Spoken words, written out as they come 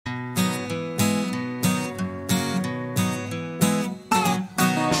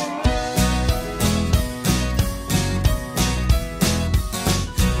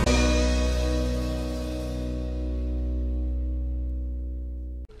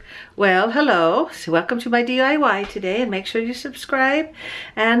Well, hello. So welcome to my DIY today, and make sure you subscribe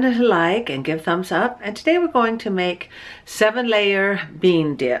and like and give thumbs up. And today we're going to make 7-layer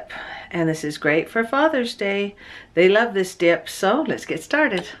bean dip. And this is great for Father's Day. They love this dip, so let's get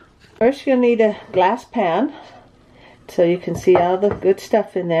started. First you'll need a glass pan so you can see all the good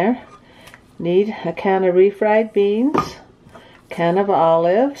stuff in there. Need a can of refried beans, can of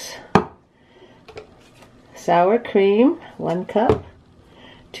olives, sour cream, 1 cup,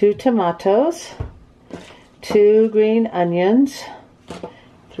 2 tomatoes, 2 green onions,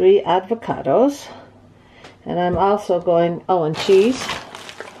 3 avocados, and I'm also going, and cheese.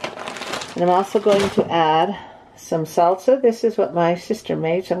 And I'm also going to add some salsa. This is what my sister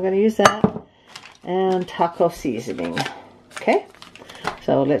made, so I'm going to use that. And taco seasoning. Okay,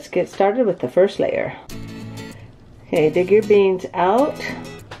 so let's get started with the first layer. Okay, dig your beans out.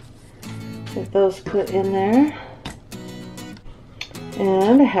 Get those put in there.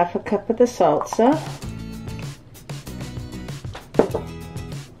 And 1/2 cup of the salsa.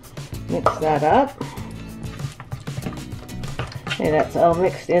 Mix that up. Okay, that's all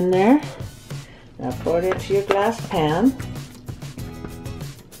mixed in there. Now pour it into your glass pan.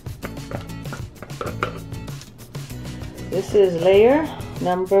 This is layer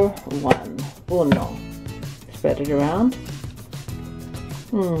number 1. Uno. Spread it around.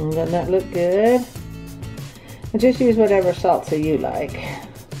 Doesn't that look good? And just use whatever salsa you like.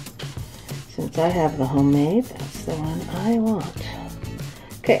 Since I have the homemade, that's the one I want.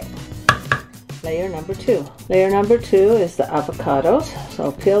 Okay, layer number 2. Layer number 2 is the avocados.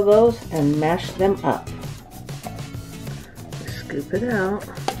 So peel those and mash them up. Just scoop it out.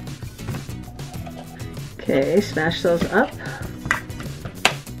 Okay, smash those up.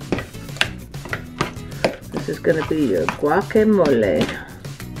 This is going to be your guacamole.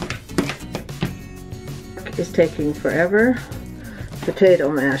 It's taking forever. Potato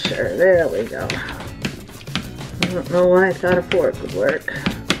masher. There we go. I don't know why I thought a fork would work.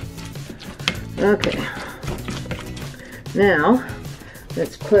 Okay. Now,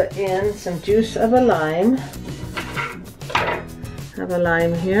 let's put in some juice of a lime. Have a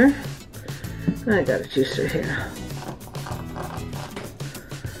lime here. I got a juicer here.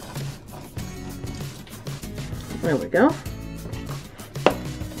 There we go.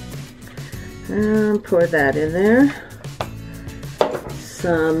 And pour that in there.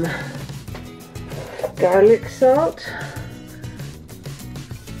 Some garlic salt.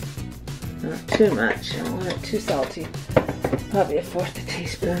 Not too much. I don't want it too salty. Probably 1/4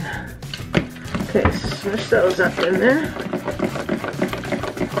 teaspoon. Okay, smush those up in there.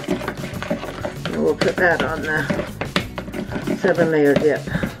 And we'll put that on the 7-layer dip.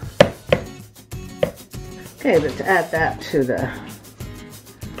 Okay, let's add that to the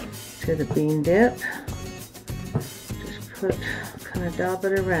bean dip. Just kind of dab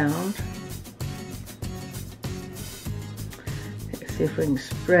it around. Let's see if we can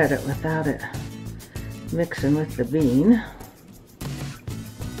spread it without it mixing with the bean.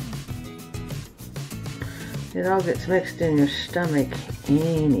 It all gets mixed in your stomach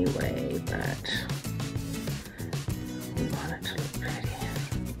anyway, but we want it to look pretty.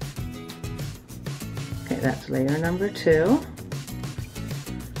 Okay, that's layer number 2.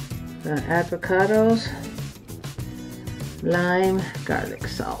 The avocados, lime, garlic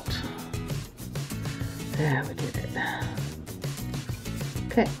salt. There, we did it.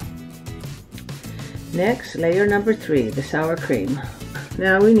 Okay. Next, layer number 3, the sour cream.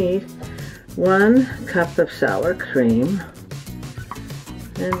 Now we need 1 cup of sour cream.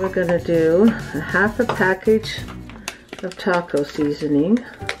 And we're going to do 1/2 package of taco seasoning.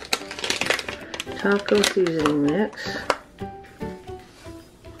 Taco seasoning mix.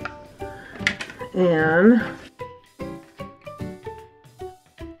 And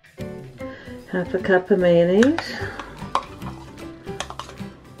 1/2 cup of mayonnaise.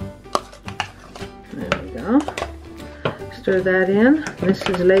 There we go. Stir that in. This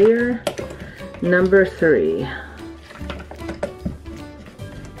is layer number 3.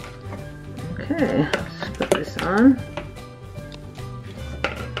 Okay, let's put this on.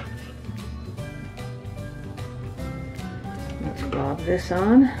 Let's glob this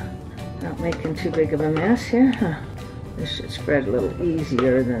on. Not making too big of a mess here. This should spread a little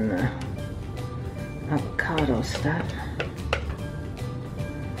easier than the avocado stuff.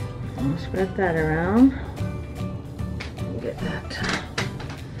 I'll spread that around. Get that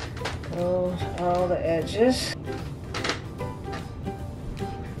all the edges.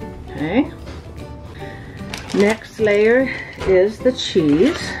 Okay. Next layer is the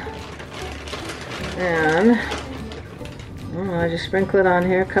cheese. And I just sprinkle it on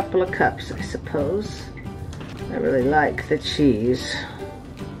here, a couple of cups, I suppose. I really like the cheese.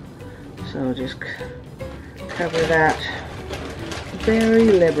 So just cover that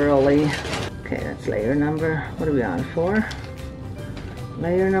very liberally. Okay, that's layer number, what are we on, 4?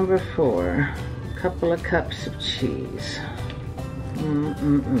 Layer number 4. Couple of cups of cheese.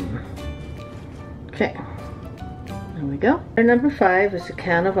 Okay, there we go. Layer number 5 is a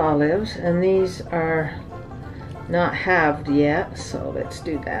can of olives, and these are not halved yet, so let's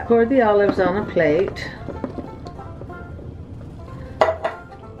do that. Pour the olives on a plate.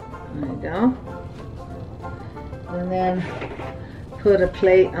 There you go. And then put a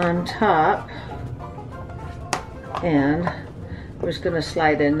plate on top, and we're just going to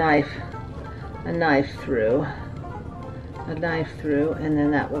slide a knife through, and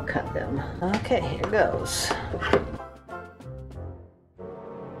then that will cut them. Okay, here goes.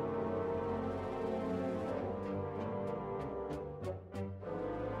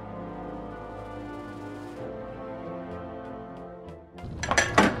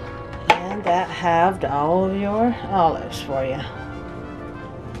 And that halved all of your olives for you.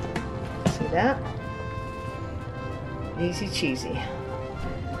 See that? Easy cheesy.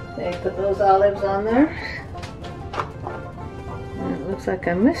 Okay, put those olives on there. And it looks like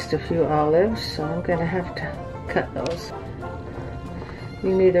I missed a few olives, so I'm going to have to cut those. You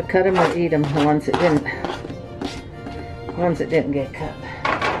can either cut them or eat them, the ones that didn't get cut.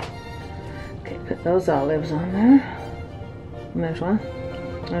 Okay, put those olives on there. And there's one.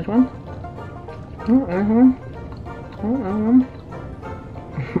 There's one. Oh, there's one. Oh, there's one.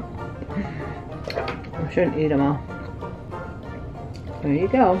 I shouldn't eat them all. There you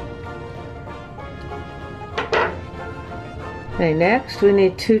go. Okay, next we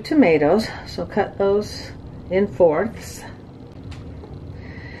need 2 tomatoes, so cut those in 4ths.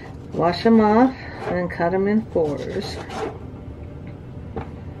 Wash them off and then cut them in 4s.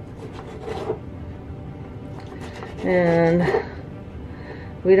 And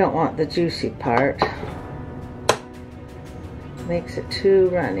we don't want the juicy part. Makes it too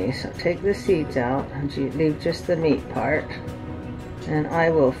runny, so take the seeds out and leave just the meat part. And I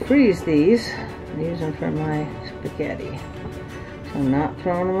will freeze these and use them for my spaghetti. So I'm not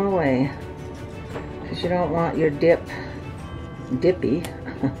throwing them away, because you don't want your dippy.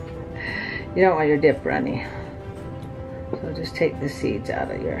 You don't want your dip runny. So just take the seeds out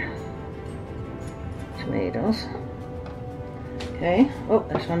of your tomatoes. Okay, oh,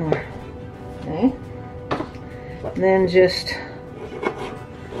 there's one more. Okay, and then just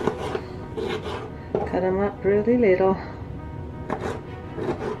cut them up really little.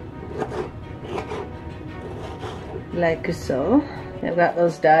 Like so. I've got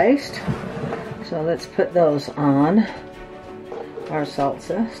those diced, so let's put those on our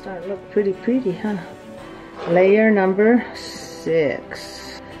salsa. Starting to look pretty, huh? Layer number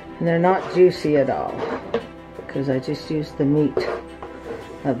 6, and they're not juicy at all because I just used the meat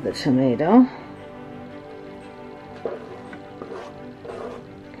of the tomato.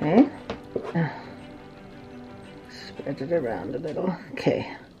 Okay, spread it around a little.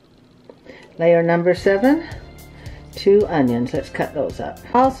 Okay, layer number 7. 2 onions. Let's cut those up.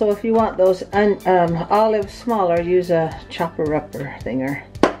 Also, if you want those olives smaller, use a chopper-upper thinger.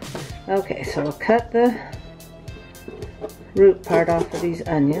 Okay, so we'll cut the root part off of these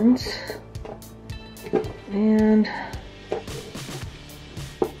onions. And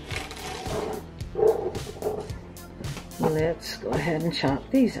let's go ahead and chop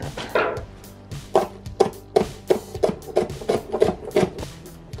these up.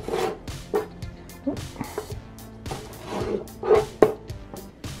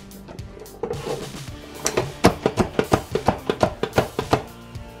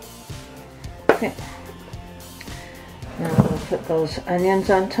 Okay, now we'll put those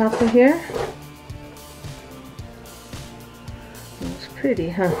onions on top of here. Looks pretty,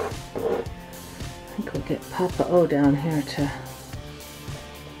 huh? I think we'll get Papa O down here to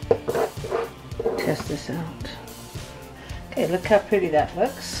test this out. Okay, look how pretty that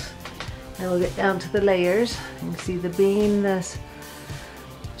looks. Now we'll get down to the layers. You can see the bean, the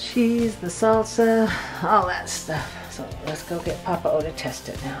cheese, the salsa, all that stuff. So let's go get Papa O to test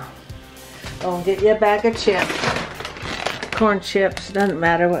it now. Go and get you a bag of chips. Corn chips, doesn't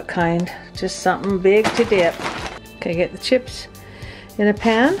matter what kind. Just something big to dip. Okay, get the chips in a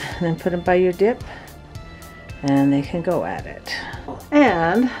pan and then put them by your dip. And they can go at it.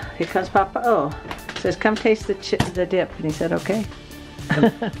 And here comes Papa O. Says, come taste the dip. And he said, okay.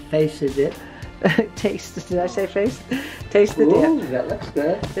 Face the dip. Taste, did I say face? Taste the Ooh, dip. That looks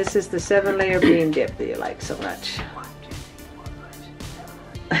good. This is the 7-layer bean dip that you like so much.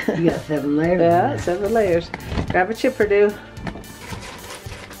 You got 7 layers. Yeah, 7 layers. Grab a chipper, do.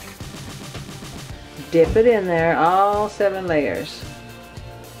 Dip it in there, all 7 layers.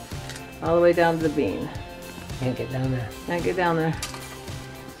 All the way down to the bean. Can't get down there. Now get down there.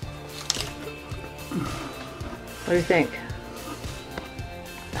 What do you think?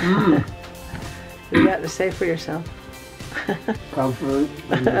 You got to say for yourself.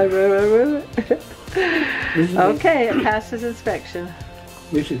 Okay, it passes inspection.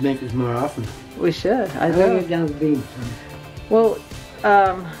 We should make this more often. We should. I Bring do. it down the bean. Well,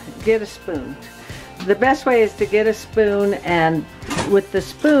 get a spoon. The best way is to get a spoon and with the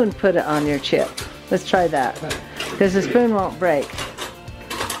spoon put it on your chip. Let's try that. Because the spoon won't break.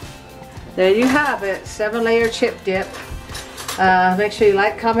 There you have it. 7-layer chip dip. Make sure you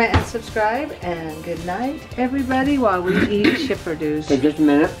like, comment, and subscribe. And good night, everybody, while we eat chipperdoos. Okay, just a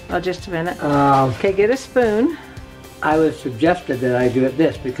minute. Oh, just a minute. Okay, get a spoon. I was suggested that I do it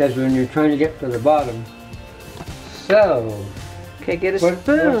this because when you're trying to get to the bottom. So. Okay, get a Where's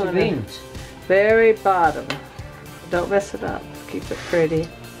spoon. the beans? Very bottom. Don't mess it up. Keep it pretty.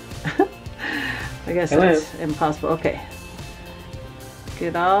 I guess that's impossible. Okay.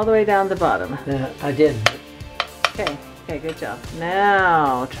 Get all the way down the bottom. I did. Okay. Okay, good job.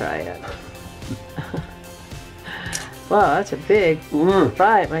 Now try it. Wow, that's a big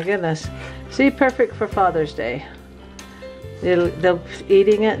bite. My goodness. See, perfect for Father's Day. They'll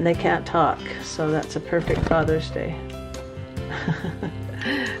eating it and they can't talk, so that's a perfect Father's Day.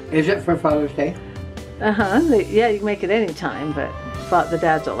 Is it for Father's Day? Yeah, you can make it any time, but the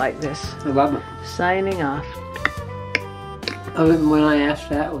dads will like this. I love it. Signing off. When I asked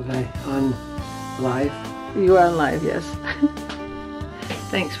that, was I on live? You are on live, yes.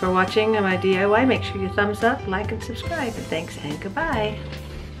 Thanks for watching my DIY. Make sure you thumbs up, like, and subscribe. And thanks and goodbye.